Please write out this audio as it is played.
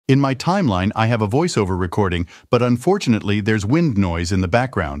In my timeline, I have a voiceover recording, but unfortunately there's wind noise in the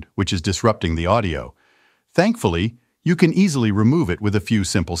background, which is disrupting the audio. Thankfully, you can easily remove it with a few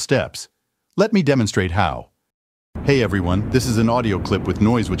simple steps. Let me demonstrate how. Hey everyone, this is an audio clip with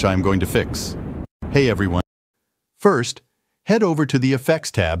noise which I am going to fix. Hey everyone. First, head over to the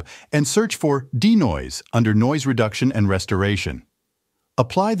Effects tab and search for Denoise under Noise Reduction and Restoration.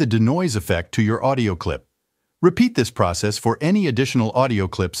 Apply the denoise effect to your audio clip. Repeat this process for any additional audio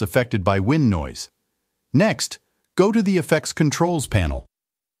clips affected by wind noise. Next, go to the Effects Controls panel.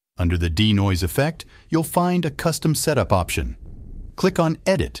 Under the Denoise effect, you'll find a Custom Setup option. Click on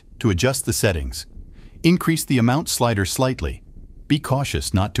Edit to adjust the settings. Increase the amount slider slightly. Be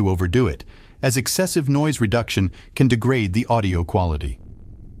cautious not to overdo it, as excessive noise reduction can degrade the audio quality.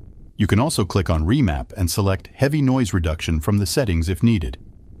 You can also click on Remap and select Heavy Noise Reduction from the settings if needed.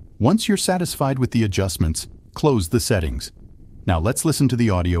 Once you're satisfied with the adjustments, close the settings. Now let's listen to the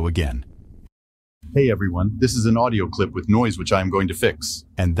audio again. Hey everyone, this is an audio clip with noise which I am going to fix.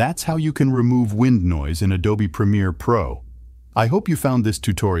 And that's how you can remove wind noise in Adobe Premiere Pro. I hope you found this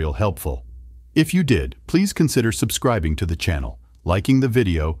tutorial helpful. If you did, please consider subscribing to the channel, liking the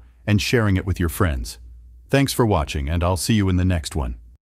video, and sharing it with your friends. Thanks for watching, and I'll see you in the next one.